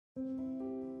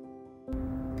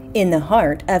In the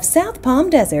heart of South Palm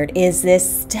Desert is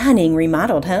this stunning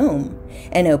remodeled home.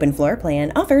 An open floor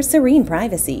plan offers serene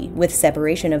privacy with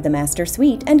separation of the master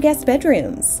suite and guest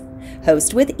bedrooms.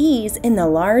 Host with ease in the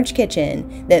large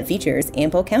kitchen that features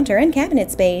ample counter and cabinet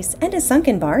space and a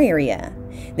sunken bar area.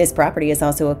 This property is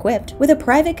also equipped with a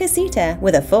private casita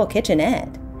with a full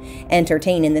kitchenette.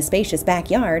 Entertain in the spacious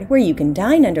backyard where you can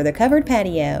dine under the covered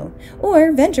patio,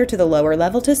 or venture to the lower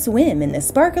level to swim in the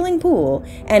sparkling pool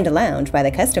and lounge by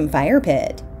the custom fire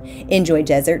pit. Enjoy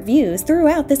desert views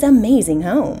throughout this amazing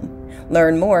home.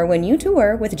 Learn more when you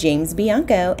tour with James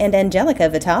Bianco and Angelica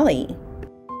Vitali.